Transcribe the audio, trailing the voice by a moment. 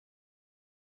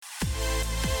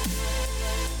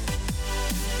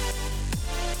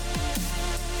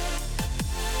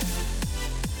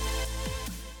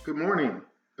Good morning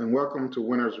and welcome to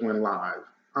Winners Win Live.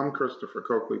 I'm Christopher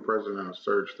Coakley, president of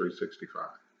Surge 365.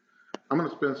 I'm going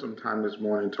to spend some time this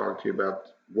morning talking to you about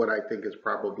what I think is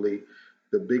probably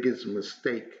the biggest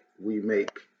mistake we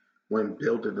make when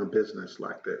building a business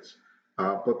like this.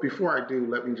 But before I do,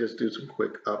 let me just do some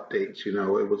quick updates.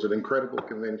 It was an incredible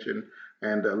convention,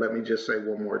 and let me just say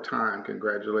one more time,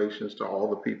 congratulations to all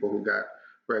the people who got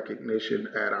recognition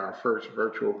at our first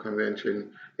virtual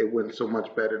convention. It went so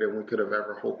much better than we could have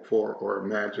ever hoped for or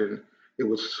imagined. It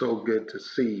was so good to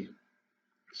see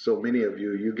so many of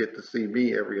you. You get to see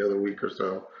me every other week or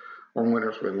so on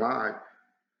Winners Win Live,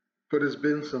 but it's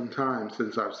been some time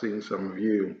since I've seen some of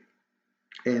you,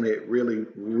 and it really,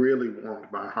 really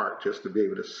warmed my heart just to be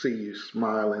able to see you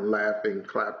smiling, laughing,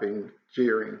 clapping,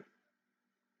 cheering.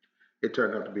 It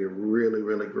turned out to be a really,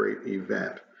 really great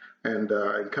event. And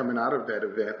coming out of that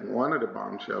event, one of the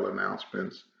bombshell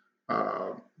announcements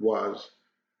was,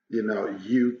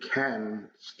 you can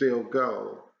still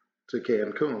go to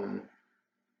Cancun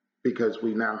because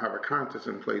we now have a contest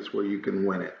in place where you can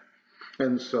win it.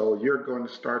 And so you're going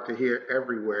to start to hear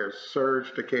everywhere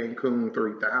Surge to Cancun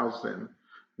 3000,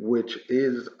 which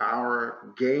is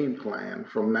our game plan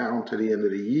from now to the end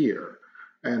of the year.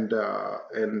 And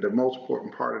the most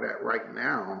important part of that right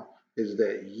now is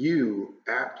that you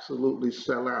absolutely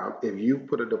sell out. If you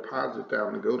put a deposit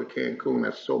down to go to Cancun,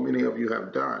 as so many of you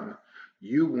have done,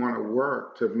 you want to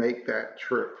work to make that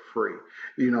trip free.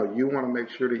 You want to make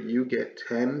sure that you get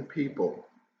 10 people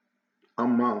a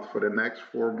month for the next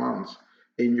 4 months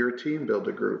in your team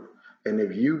builder group. And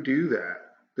if you do that,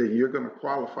 then you're going to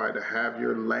qualify to have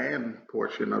your land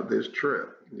portion of this trip,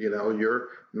 your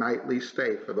nightly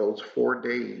stay for those 4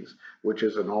 days, which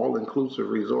is an all-inclusive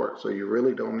resort. So you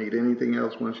really don't need anything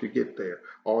else once you get there.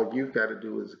 All you've got to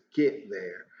do is get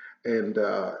there,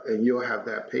 and you'll have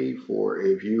that paid for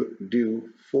if you do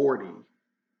 40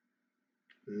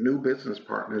 new business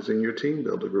partners in your team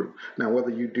builder group. Now, whether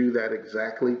you do that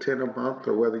exactly 10 a month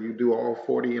or whether you do all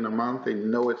 40 in a month and you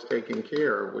know it's taken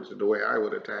care of, which is the way I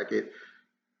would attack it,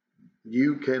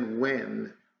 you can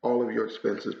win all of your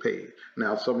expenses paid.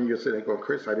 Now, some of you are sitting there going,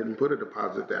 Chris, I didn't put a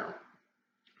deposit down.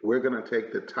 We're going to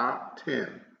take the top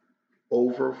 10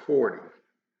 over 40.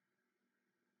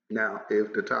 Now,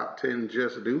 if the top 10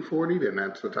 just do 40, then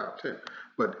that's the top 10.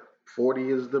 But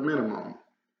 40 is the minimum.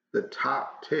 The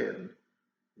top 10,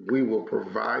 we will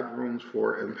provide rooms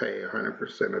for and pay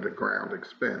 100% of the ground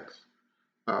expense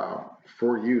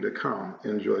for you to come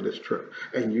enjoy this trip.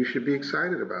 And you should be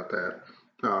excited about that.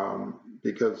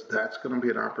 Because that's going to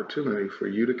be an opportunity for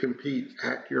you to compete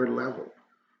at your level,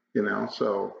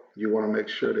 so you want to make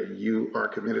sure that you are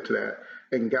committed to that.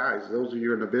 And guys, those of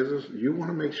you in the business, you want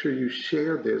to make sure you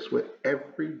share this with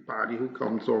everybody who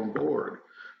comes on board,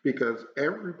 because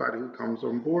everybody who comes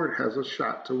on board has a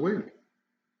shot to win.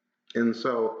 And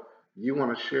so you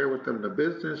want to share with them the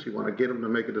business, you want to get them to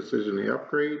make a decision to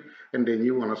upgrade, and then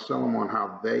you want to sell them on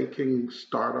how they can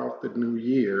start off the new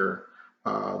year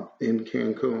in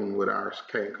Cancun with our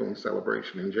Cancun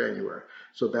celebration in January.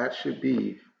 So that should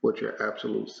be what you're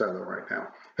absolute selling right now.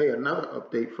 Hey, another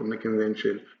update from the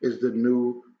convention is the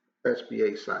new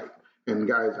SBA site. And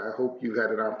guys, I hope you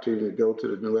had an opportunity to go to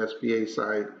the new SBA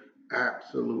site.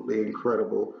 Absolutely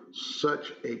incredible.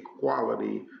 Such a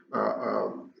quality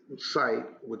site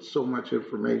with so much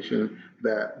information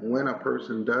that when a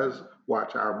person does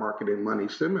watch our Marketing Money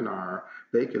seminar,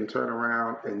 they can turn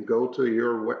around and go to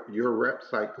your rep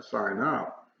site to sign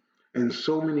up. And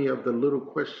so many of the little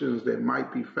questions that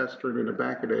might be festering in the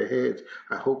back of their heads,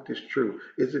 I hope this is true.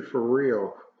 Is it for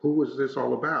real? Who is this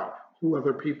all about? What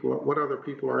other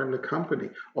people are in the company?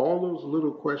 All those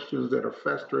little questions that are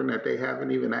festering that they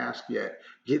haven't even asked yet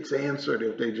gets answered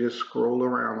if they just scroll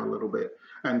around a little bit.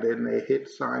 And then they hit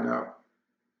sign up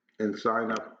and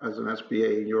sign up as an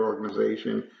SBA in your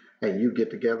organization, and you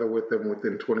get together with them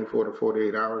within 24 to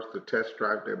 48 hours to test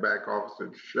drive their back office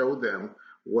and show them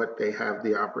what they have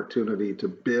the opportunity to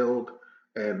build.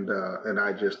 And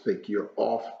I just think you're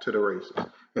off to the races.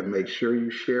 And make sure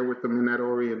you share with them in that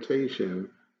orientation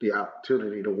the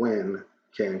opportunity to win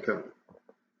Cancun.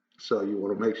 So you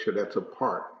want to make sure that's a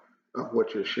part of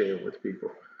what you're sharing with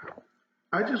people.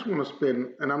 I just want to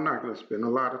spend, and I'm not going to spend a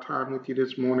lot of time with you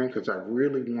this morning because I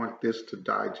really want this to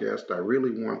digest. I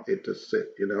really want it to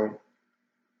sit,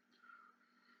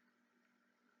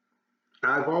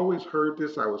 I've always heard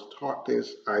this. I was taught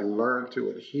this. I learned to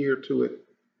adhere to it.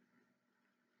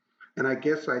 And I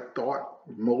guess I thought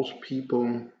most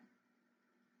people,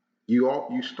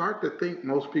 you start to think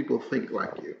most people think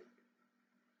like you.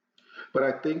 But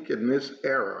I think in this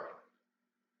era,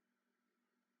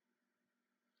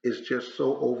 it's just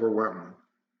so overwhelming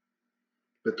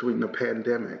between the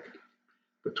pandemic,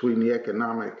 between the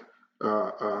economic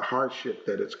hardship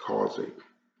that it's causing,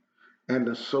 and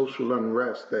the social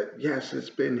unrest that, yes, it's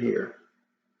been here,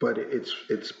 but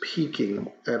it's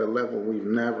peaking at a level we've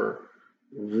never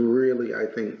really, I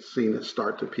think, seen it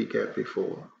start to peak at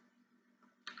before.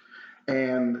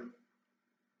 And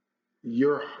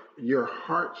your your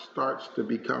heart starts to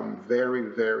become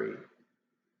very, very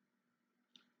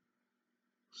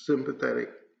sympathetic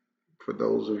for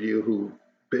those of you who've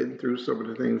been through some of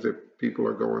the things that people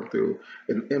are going through,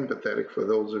 and empathetic for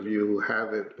those of you who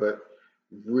haven't, but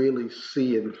really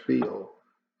see and feel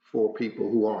for people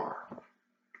who are.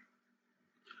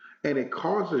 And it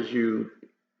causes you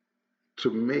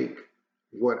to make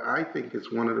what I think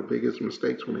is one of the biggest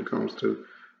mistakes when it comes to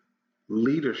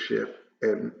leadership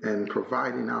and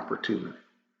providing opportunity.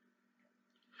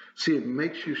 See, it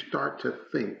makes you start to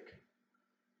think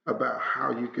about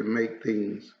how you can make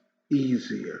things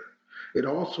easier. It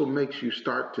also makes you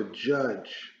start to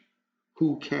judge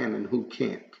who can and who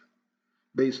can't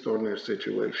based on their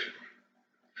situation.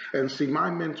 And see, my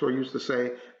mentor used to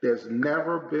say, there's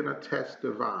never been a test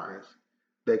devised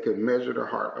that could measure the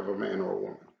heart of a man or a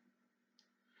woman.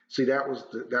 See, that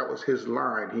was his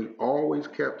line. He always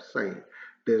kept saying,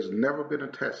 there's never been a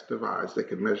test devised that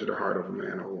can measure the heart of a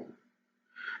man or a woman.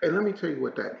 And let me tell you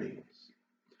what that means.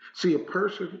 See, a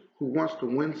person who wants to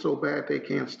win so bad they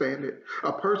can't stand it,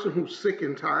 a person who's sick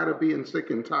and tired of being sick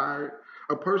and tired,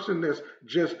 a person that's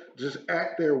just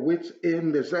at their wits'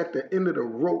 end, that's at the end of the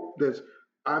rope,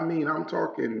 I'm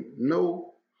talking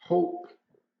no hope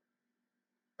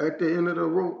at the end of the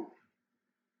rope.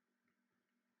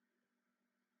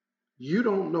 You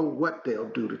don't know what they'll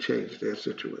do to change their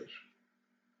situation.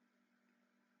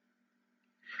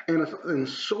 And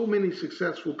so many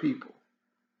successful people,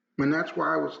 and that's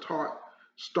why I was taught,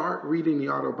 start reading the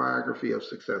autobiography of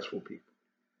successful people.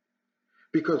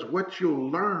 Because what you'll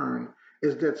learn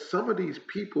is that some of these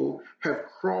people have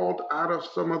crawled out of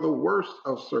some of the worst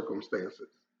of circumstances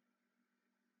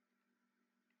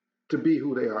to be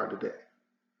who they are today.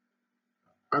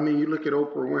 I mean, you look at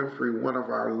Oprah Winfrey, one of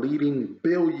our leading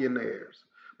billionaires.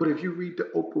 But if you read the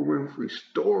Oprah Winfrey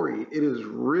story, it is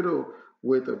riddled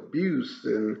with abuse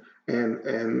and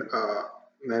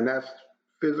that's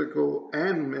physical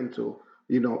and mental,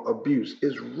 abuse.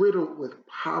 It's riddled with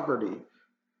poverty.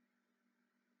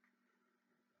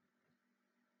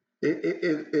 It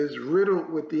is riddled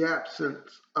with the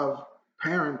absence of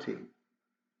parenting.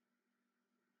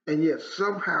 And yet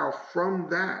somehow from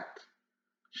that,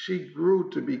 she grew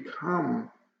to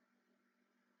become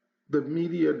the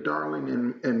media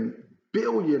darling and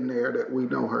billionaire that we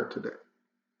know her today.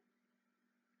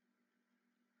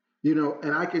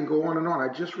 And I can go on and on.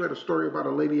 I just read a story about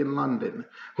a lady in London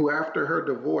who, after her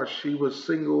divorce, she was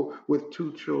single with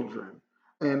 2 children,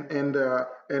 and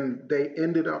they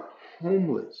ended up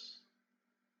homeless.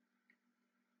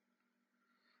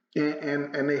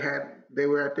 And they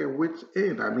were at their wits'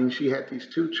 end. I mean, she had these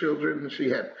 2 children, she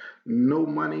had no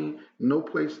money, no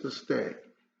place to stay.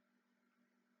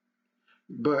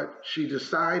 But she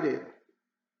decided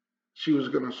she was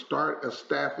going to start a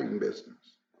staffing business.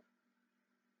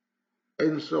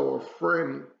 And so a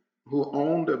friend who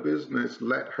owned a business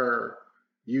let her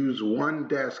use one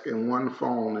desk and one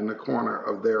phone in the corner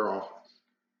of their office.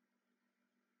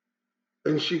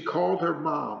 And she called her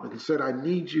mom and said, I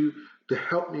need you to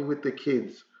help me with the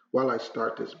kids while I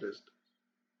start this business.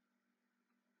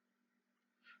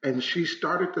 And she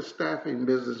started the staffing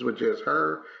business with just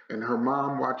her and her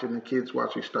mom watching the kids while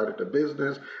she started the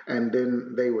business. And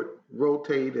then they would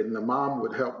rotate and the mom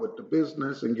would help with the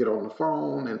business and get on the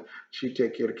phone and she'd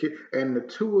take care of the kids. And the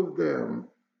 2 of them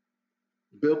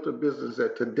built a business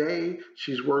that today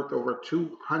she's worth over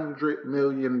 $200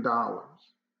 million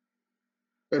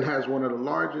and has one of the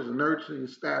largest nursing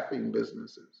staffing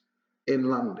businesses in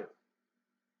London.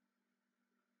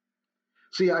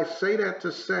 See, I say that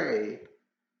to say,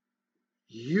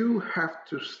 you have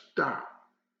to stop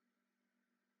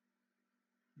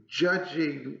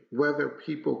judging whether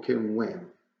people can win.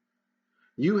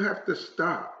 You have to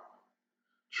stop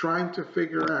trying to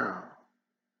figure out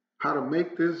how to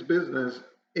make this business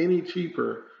any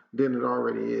cheaper than it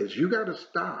already is. You got to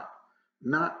stop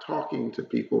not talking to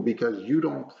people because you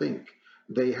don't think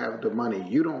they have the money.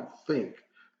 You don't think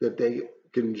that they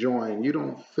can join. You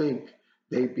don't think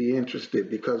they'd be interested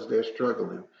because they're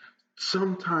struggling.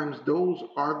 Sometimes those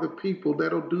are the people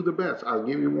that'll do the best. I'll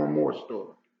give you one more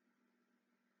story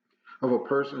of a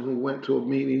person who went to a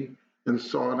meeting and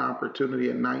saw an opportunity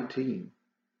at 19,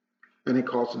 and it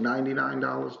cost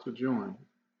 $99 to join.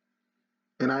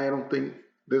 And I don't think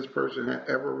this person had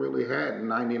ever really had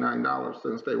 $99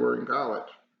 since they were in college.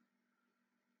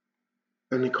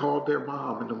 And they called their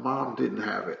mom, and the mom didn't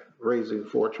have it, raising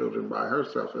 4 children by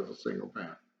herself as a single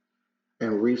parent,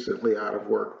 and recently out of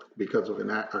work because of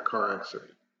a car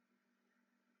accident.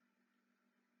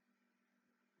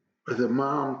 But the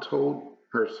mom told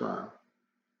her son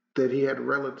that he had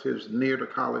relatives near the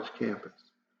college campus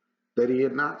that he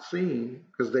had not seen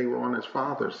because they were on his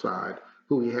father's side,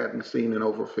 who he hadn't seen in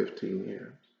over 15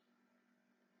 years.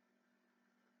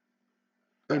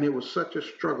 And it was such a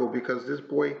struggle because this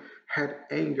boy had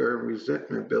anger and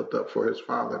resentment built up for his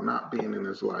father not being in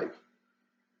his life.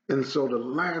 And so the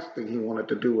last thing he wanted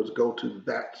to do was go to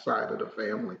that side of the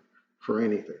family for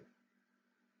anything.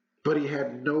 But he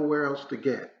had nowhere else to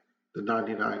get the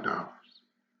 $99.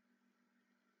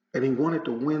 And he wanted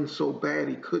to win so bad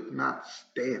he could not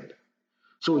stand it.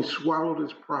 So he swallowed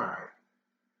his pride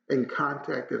and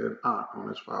contacted an aunt on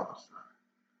his father's side.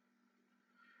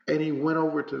 And he went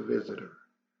over to visit her.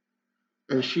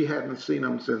 And she hadn't seen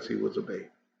him since he was a baby.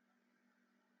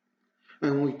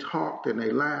 And we talked and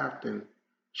they laughed and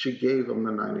she gave him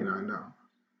the $99.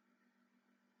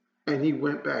 And he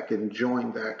went back and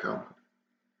joined that company.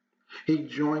 He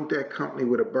joined that company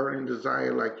with a burning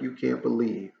desire like you can't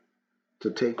believe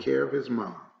to take care of his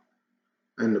mom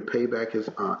and to pay back his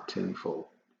aunt tenfold.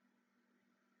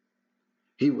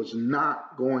 He was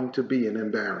not going to be an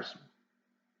embarrassment.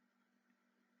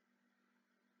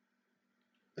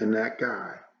 And that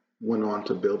guy went on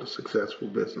to build a successful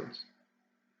business,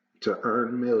 to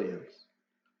earn millions,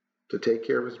 to take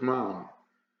care of his mom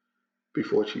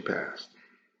before she passed.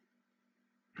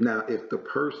 Now, if the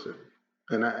person,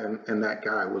 and that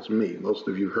guy was me, most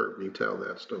of you heard me tell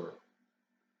that story.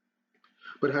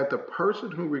 But had the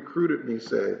person who recruited me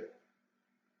said,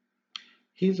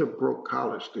 he's a broke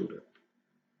college student,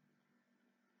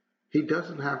 he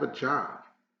doesn't have a job,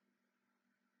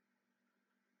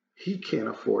 he can't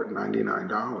afford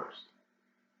 $99.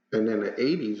 And in the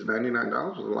 80s,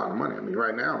 $99 was a lot of money. I mean,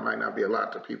 right now it might not be a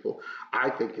lot to people. I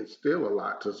think it's still a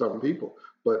lot to some people.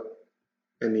 But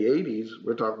in the 80s,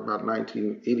 we're talking about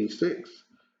 1986,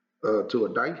 to a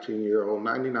 19-year-old,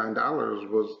 $99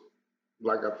 was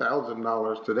like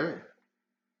 $1,000 today.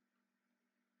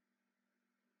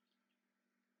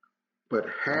 But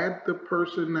had the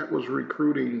person that was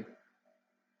recruiting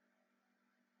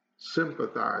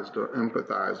sympathized or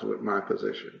empathized with my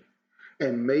position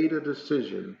and made a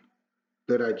decision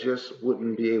that I just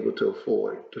wouldn't be able to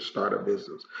afford to start a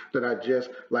business, that I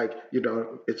just, like,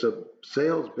 it's a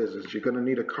sales business, you're going to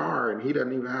need a car, and he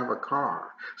doesn't even have a car.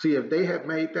 See, if they had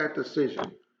made that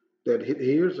decision, that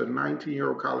here's a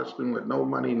 19-year-old college student with no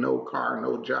money, no car,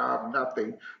 no job,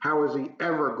 nothing, how is he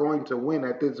ever going to win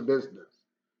at this business?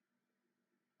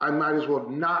 I might as well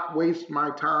not waste my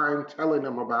time telling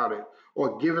him about it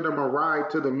or giving him a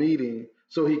ride to the meeting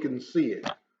so he can see it.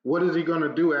 What is he going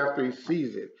to do after he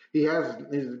sees it? He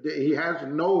has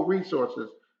no resources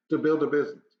to build a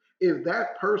business. If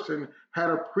that person had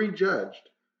a prejudged,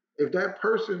 if that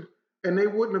person, and they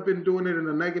wouldn't have been doing it in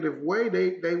a negative way,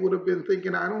 they would have been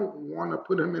thinking, I don't want to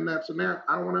put him in that scenario.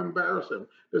 I don't want to embarrass him.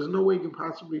 There's no way he can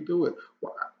possibly do it.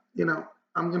 Well,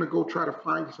 I'm going to go try to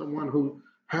find someone who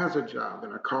has a job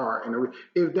and a car. And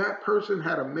if that person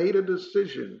had made a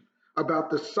decision about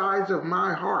the size of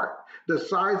my heart, the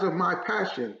size of my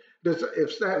passion, if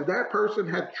that person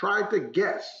had tried to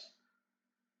guess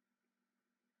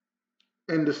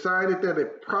and decided that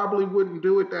it probably wouldn't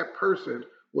do it, that person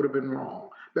would have been wrong.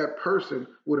 That person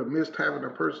would have missed having a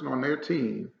person on their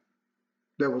team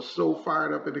that was so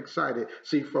fired up and excited.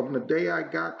 See, from the day I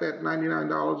got that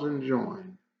 $99 and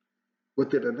joined,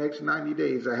 within the next 90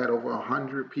 days, I had over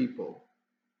 100 people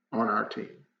on our team.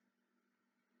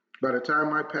 By the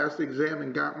time I passed the exam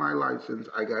and got my license,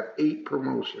 I got 8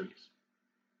 promotions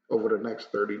over the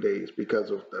next 30 days because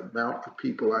of the amount of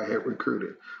people I had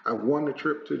recruited. I won the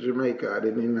trip to Jamaica. I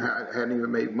hadn't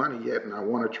even made money yet, and I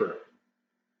won a trip.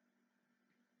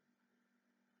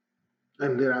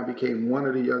 And then I became one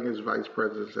of the youngest vice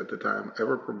presidents at the time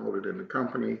ever promoted in the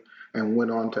company, and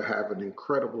went on to have an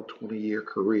incredible 20-year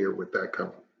career with that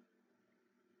company.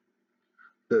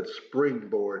 The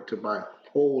springboard to my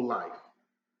whole life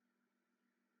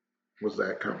was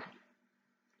that company.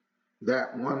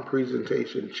 That one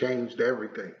presentation changed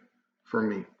everything for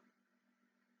me.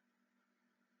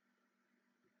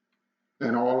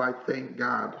 And all I thank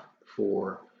God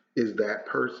for is that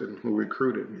person who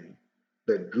recruited me,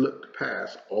 that looked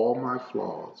past all my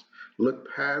flaws, looked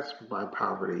past my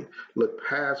poverty, looked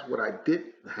past what I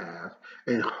didn't have,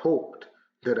 and hoped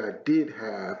that I did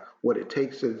have what it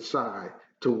takes inside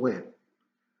to win.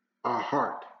 A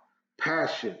heart,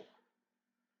 passion,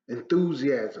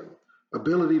 enthusiasm,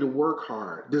 ability to work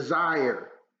hard, desire.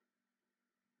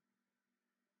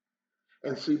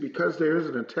 And see, because there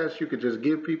isn't a test you could just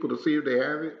give people to see if they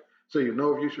have it, so you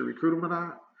know if you should recruit them or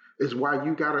not, is why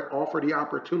you got to offer the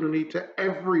opportunity to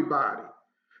everybody.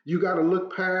 You got to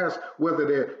look past whether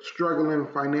they're struggling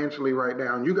financially right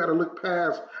now. And you got to look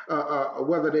past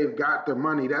whether they've got the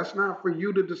money. That's not for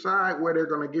you to decide where they're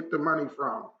going to get the money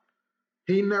from.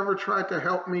 He never tried to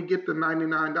help me get the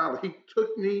 $99. He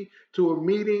took me to a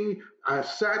meeting. I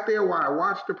sat there while I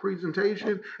watched the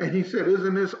presentation, and he said,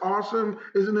 "Isn't this awesome?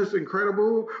 Isn't this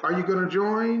incredible? Are you going to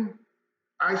join?"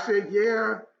 I said,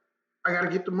 "Yeah, I got to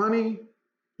get the money."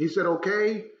 He said,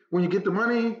 "Okay, when you get the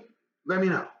money, let me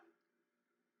know."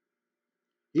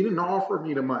 He didn't offer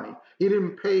me the money. He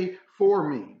didn't pay for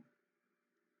me.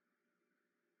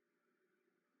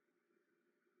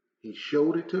 He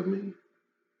showed it to me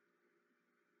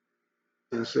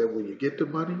and said, "When you get the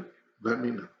money, let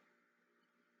me know."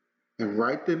 And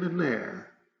right then and there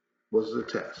was the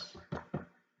test.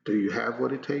 Do you have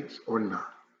what it takes or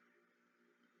not?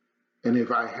 And if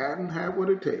I hadn't had what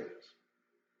it takes,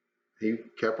 he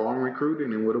kept on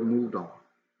recruiting and would have moved on.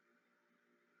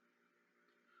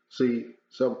 See,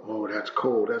 oh, that's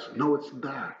cold. No, it's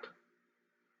not.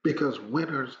 Because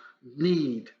winners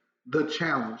need the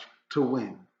challenge to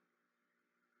win.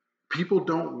 People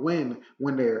don't win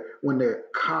when they're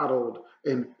coddled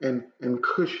and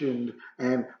cushioned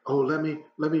and, oh, let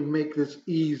me make this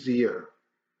easier.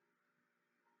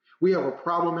 We have a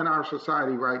problem in our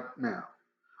society right now.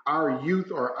 Our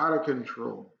youth are out of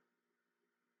control.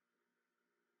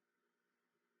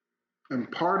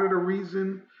 And part of the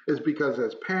reason is because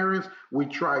as parents, we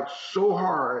tried so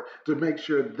hard to make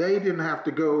sure they didn't have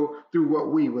to go through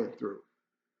what we went through.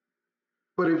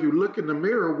 But if you look in the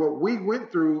mirror, what we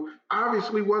went through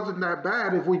obviously wasn't that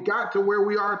bad if we got to where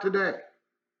we are today.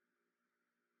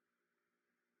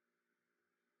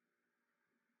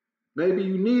 Maybe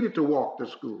you needed to walk to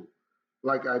school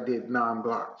like I did 9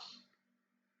 blocks.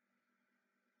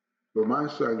 But my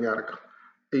son got a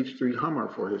H3 Hummer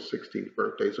for his 16th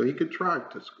birthday, so he could drive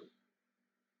to school.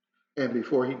 And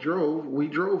before he drove, we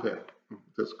drove him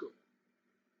to school.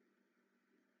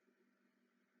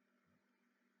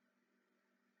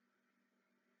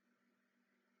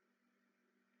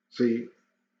 See,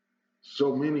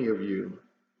 so many of you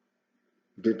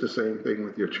did the same thing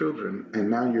with your children, and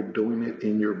now you're doing it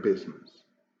in your business.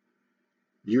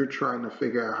 You're trying to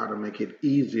figure out how to make it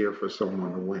easier for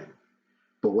someone to win.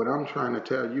 But what I'm trying to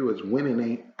tell you is winning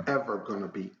ain't ever going to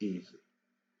be easy.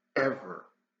 Ever.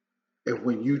 And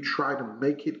when you try to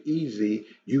make it easy,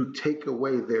 you take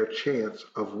away their chance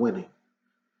of winning.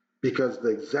 Because the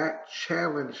exact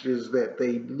challenges that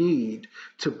they need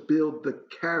to build the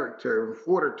character and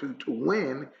fortitude to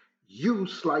win, you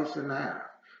slice in half.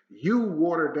 You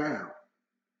water down.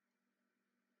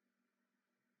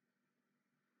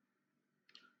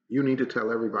 You need to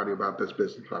tell everybody about this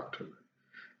business opportunity.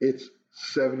 It's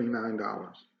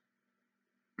 $79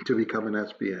 to become an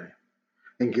SBA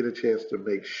and get a chance to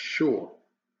make sure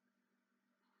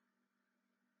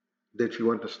that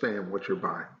you understand what you're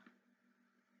buying.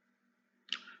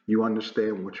 You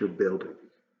understand what you're building.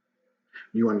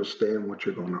 You understand what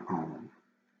you're going to own.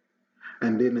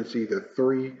 And then it's either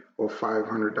 $300 or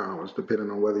 $500,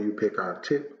 depending on whether you pick our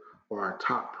tip or our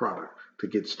top product to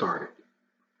get started.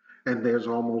 And there's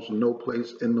almost no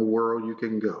place in the world you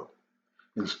can go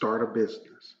and start a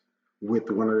business with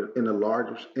in the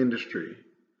largest industry,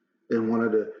 in one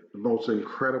of the most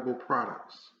incredible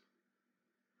products,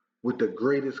 with the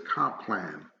greatest comp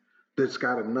plan that's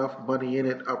got enough money in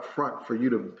it up front for you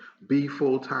to be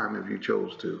full-time if you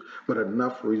chose to, but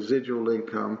enough residual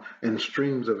income and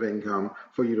streams of income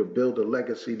for you to build a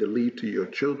legacy to leave to your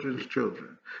children's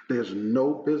children. There's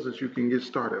no business you can get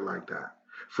started like that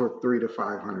for $300 to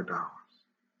 $500.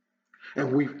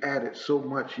 And we've added so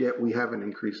much, yet we haven't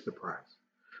increased the price.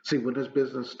 See, when this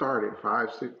business started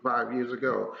 5 years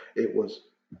ago, it was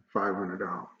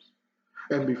 $500.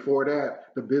 And before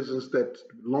that, the business that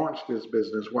launched this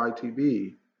business,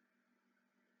 YTB,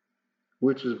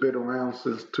 which has been around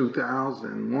since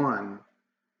 2001,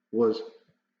 was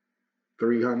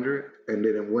 $300, and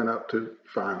then it went up to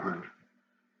 $500.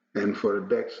 And for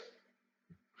the next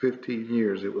 15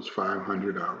 years, it was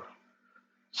 $500.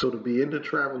 So to be in the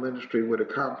travel industry with a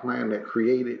comp plan that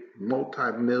created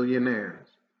multi-millionaires,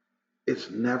 it's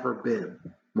never been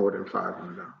more than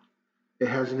 $500. It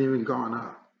hasn't even gone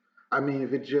up. I mean,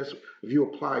 if you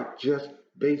apply just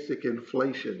basic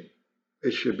inflation,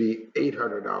 it should be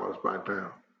 $800 by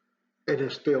now. And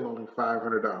it's still only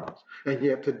 $500. And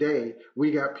yet today,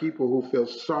 we got people who feel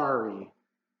sorry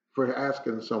for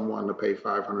asking someone to pay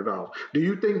 $500? Do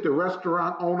you think the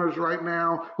restaurant owners right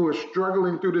now who are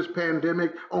struggling through this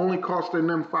pandemic only costing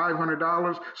them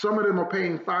 $500? Some of them are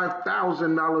paying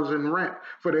 $5,000 in rent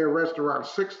for their restaurant,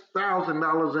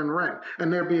 $6,000 in rent,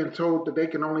 and they're being told that they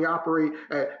can only operate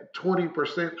at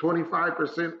 20%,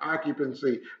 25%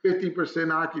 occupancy,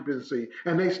 50% occupancy,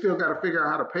 and they still got to figure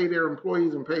out how to pay their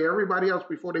employees and pay everybody else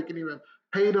before they can even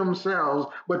pay themselves,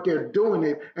 but they're doing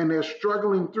it and they're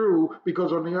struggling through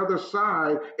because on the other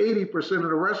side, 80% of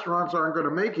the restaurants aren't going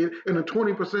to make it, and the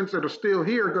 20% that are still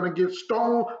here are going to get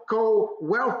stone cold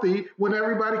wealthy when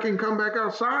everybody can come back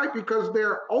outside because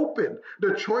they're open.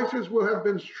 The choices will have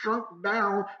been shrunk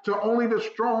down to only the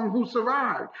strong who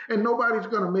survived, and nobody's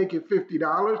going to make it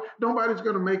 $50. Nobody's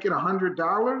going to make it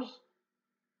 $100.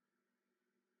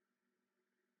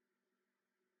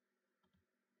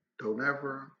 Don't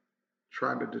ever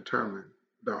try to determine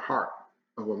the heart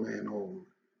of a man or woman.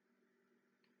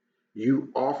 You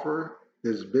offer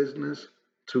this business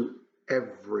to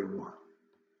everyone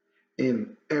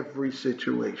in every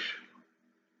situation.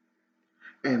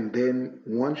 And then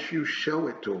once you show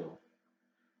it to them,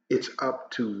 it's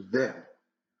up to them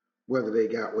whether they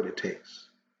got what it takes.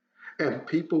 And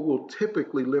people will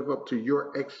typically live up to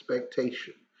your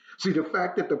expectation. See, the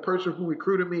fact that the person who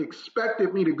recruited me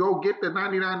expected me to go get the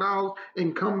 $99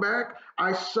 and come back,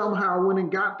 I somehow went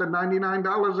and got the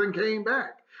 $99 and came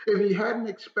back. If he hadn't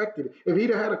expected it, if he'd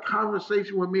had a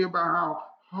conversation with me about how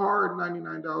hard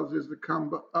 $99 is to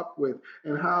come up with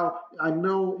and how I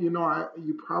know,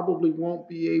 you probably won't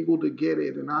be able to get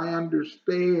it, and I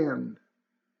understand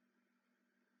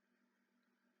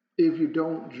if you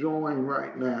don't join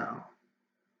right now,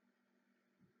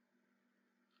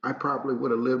 I probably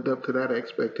would have lived up to that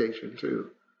expectation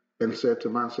too and said to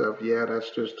myself, yeah,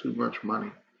 that's just too much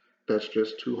money. That's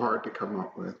just too hard to come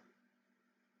up with.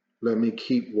 Let me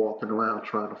keep walking around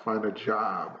trying to find a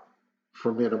job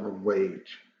for minimum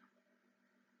wage.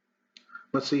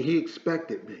 But see, he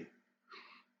expected me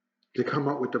to come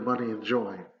up with the money and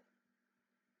join.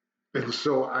 And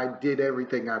so I did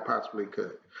everything I possibly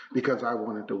could because I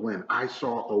wanted to win. I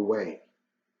saw a way.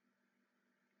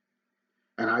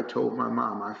 And I told my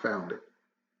mom I found it.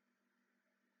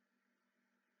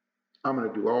 I'm going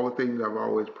to do all the things I've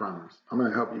always promised. I'm going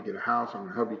to help you get a house. I'm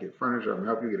going to help you get furniture. I'm going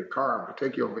to help you get a car. I'm going to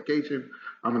take you on vacation.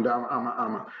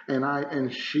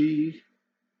 And she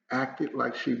acted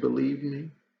like she believed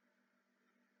me.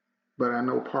 But I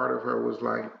know part of her was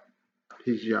like,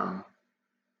 he's young.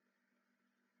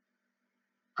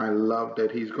 I love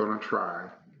that he's going to try,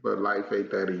 but life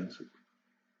ain't that easy.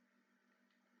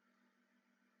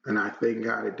 And I thank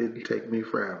God it didn't take me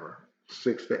forever.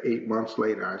 6 to 8 months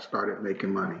later, I started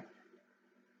making money.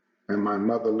 And my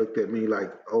mother looked at me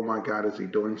like, oh my God, is he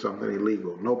doing something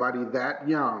illegal? Nobody that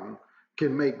young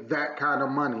can make that kind of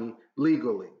money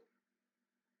legally.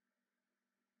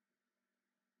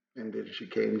 And then she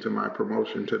came to my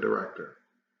promotion to director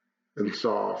and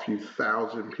saw a few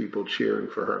thousand people cheering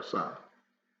for her son.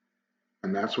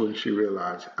 And that's when she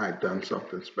realized I'd done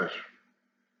something special.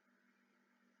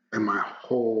 And my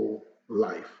whole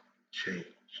life changed.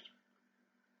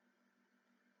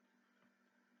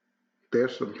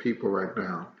 There's some people right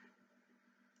now,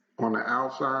 on the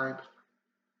outside,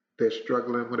 they're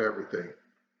struggling with everything.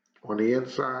 On the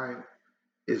inside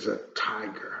is a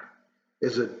tiger,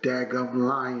 is a daggum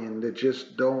lion that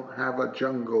just don't have a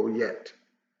jungle yet.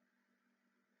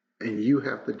 And you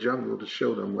have the jungle to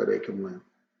show them where they can win.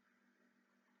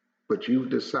 But you've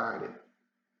decided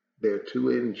they're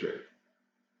too injured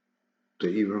to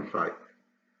even fight.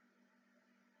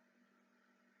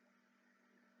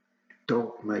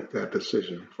 Don't make that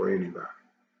decision for anybody.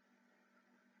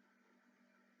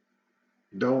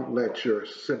 Don't let your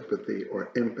sympathy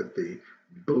or empathy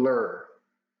blur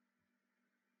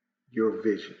your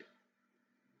vision.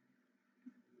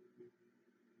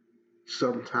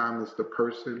 Sometimes it's the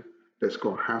person that's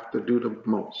going to have to do the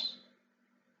most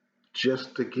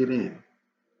just to get in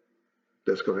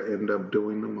that's going to end up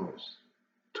doing the most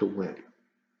to win.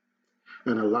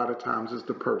 And a lot of times it's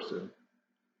the person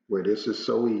where this is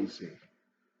so easy,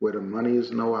 where the money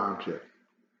is no object,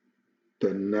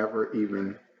 that never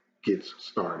even gets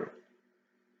started.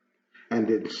 And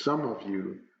then some of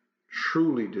you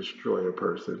truly destroy a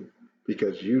person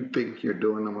because you think you're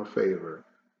doing them a favor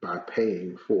by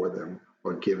paying for them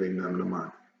or giving them the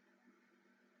money.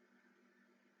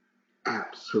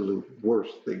 Absolute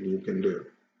worst thing you can do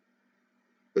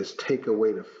is take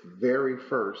away the very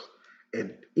first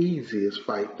and easiest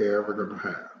fight they're ever going to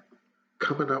have.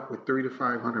 Coming up with $300 to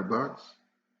 $500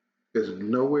 is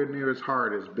nowhere near as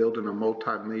hard as building a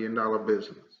multi-million-dollar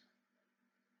business.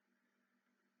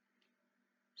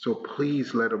 So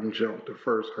please let them jump the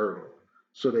first hurdle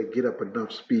so they get up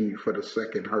enough speed for the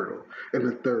second hurdle and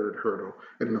the third hurdle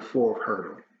and the fourth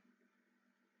hurdle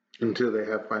until they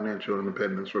have financial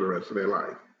independence for the rest of their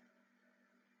life.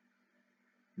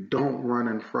 Don't run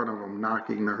in front of them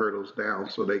knocking the hurdles down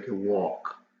so they can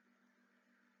walk.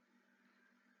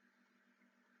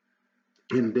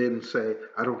 And then say,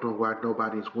 I don't know why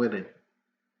nobody's winning.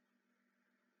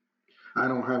 I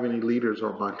don't have any leaders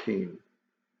on my team.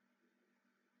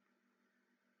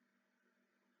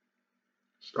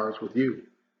 Starts with you.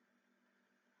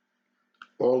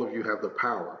 All of you have the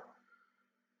power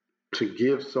to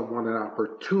give someone an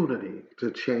opportunity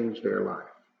to change their life.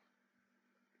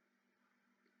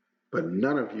 But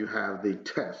none of you have the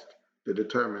test to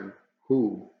determine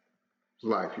whose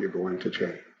life you're going to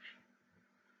change.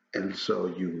 And so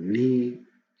you need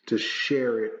to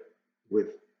share it with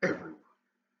everyone.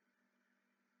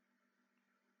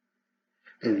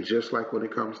 And just like when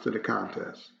it comes to the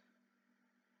contest,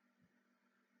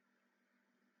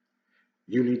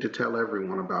 you need to tell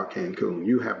everyone about Cancun.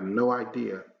 You have no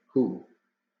idea who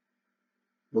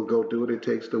will go do what it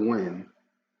takes to win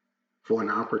for an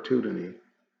opportunity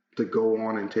to go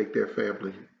on and take their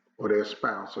family or their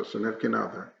spouse or significant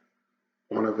other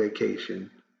on a vacation,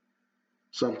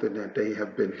 something that they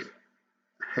have been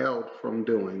held from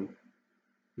doing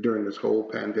during this whole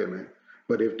pandemic.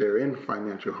 But if they're in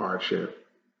financial hardship,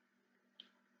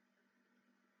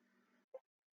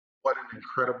 what an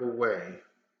incredible way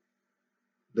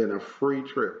than a free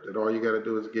trip that all you got to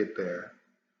do is get there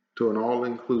to an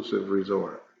all-inclusive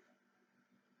resort.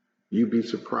 You'd be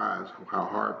surprised how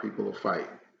hard people will fight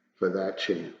for that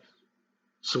chance.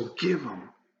 So give them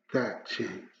that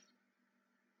chance.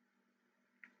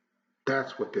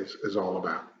 That's what this is all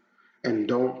about. And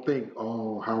don't think,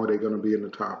 oh, how are they going to be in the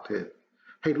top 10?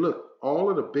 Hey, look, all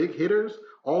of the big hitters,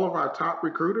 all of our top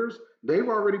recruiters, they've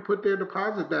already put their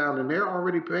deposit down and they're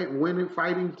already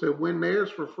fighting to win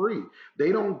theirs for free.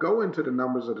 They don't go into the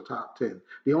numbers of the top 10.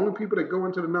 The only people that go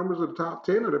into the numbers of the top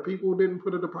 10 are the people who didn't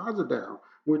put a deposit down,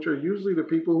 which are usually the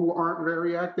people who aren't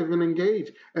very active and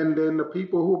engaged, and then the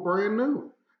people who are brand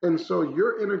new. And so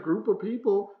you're in a group of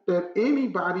people that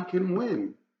anybody can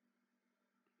win.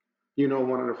 You know,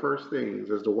 one of the first things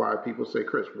as to why people say,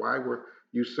 Chris, why were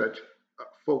you such a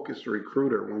focused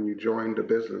recruiter when you joined the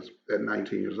business at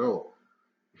 19 years old?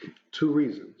 Two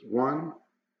reasons. One,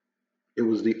 it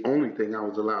was the only thing I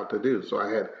was allowed to do. So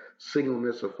I had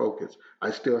singleness of focus.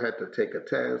 I still had to take a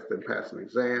test and pass an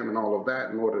exam and all of that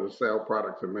in order to sell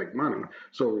products and make money.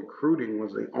 So recruiting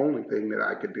was the only thing that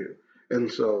I could do. And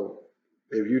so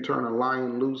if you turn a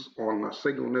lion loose on a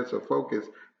singleness of focus,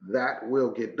 that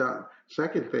will get done.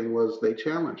 Second thing was they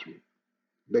challenged me.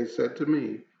 They said to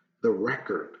me, the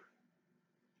record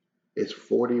is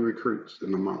 40 recruits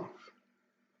in a month.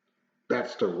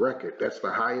 That's the record. That's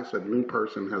the highest a new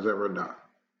person has ever done.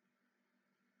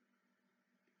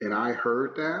 And I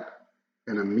heard that,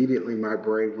 and immediately my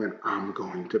brain went, I'm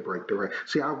going to break the record.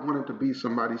 See, I wanted to be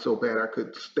somebody so bad I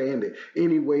could stand it.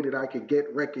 Any way that I could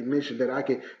get recognition, that I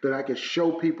could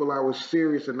show people I was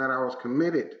serious and that I was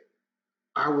committed,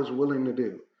 I was willing to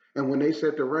do. And when they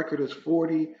said the record is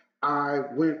 40, I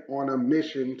went on a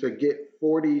mission to get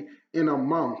 40 in a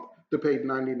month to pay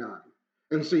 99.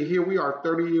 And see, here we are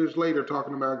 30 years later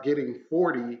talking about getting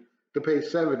 40 to pay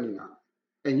 79.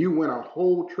 And you went a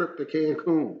whole trip to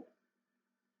Cancun.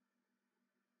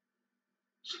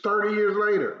 It's 30 years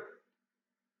later.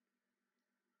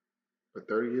 But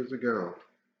 30 years ago,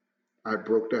 I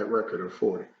broke that record of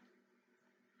 40.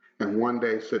 And one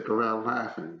day, sitting around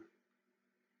laughing,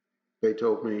 they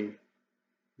told me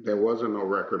there wasn't no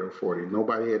record of 40.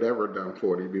 Nobody had ever done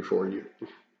 40 before you.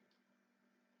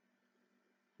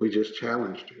 We just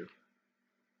challenged you.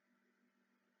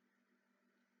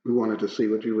 We wanted to see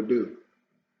what you would do.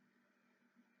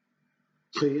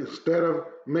 See, instead of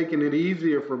making it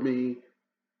easier for me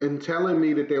and telling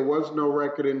me that there was no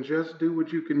record and just do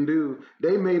what you can do,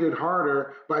 they made it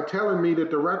harder by telling me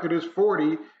that the record is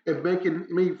 40 and making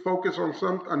me focus on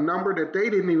a number that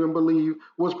they didn't even believe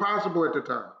was possible at the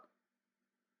time.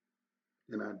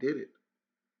 And I did it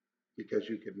because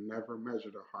you can never measure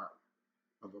the heart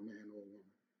of a man or a woman.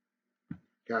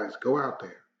 Guys, go out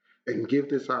there and give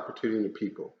this opportunity to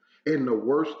people. In the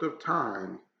worst of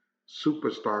times,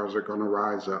 superstars are going to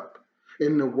rise up.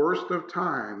 In the worst of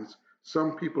times,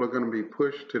 some people are going to be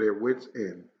pushed to their wits'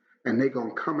 end, and they're going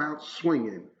to come out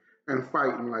swinging and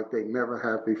fighting like they never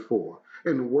have before.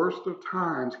 In the worst of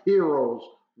times, heroes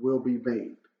will be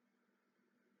made.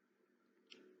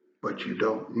 But you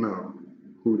don't know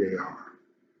who they are.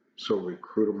 So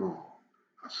recruit them all.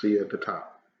 I'll see you at the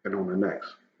top and on the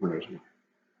next Winners Win.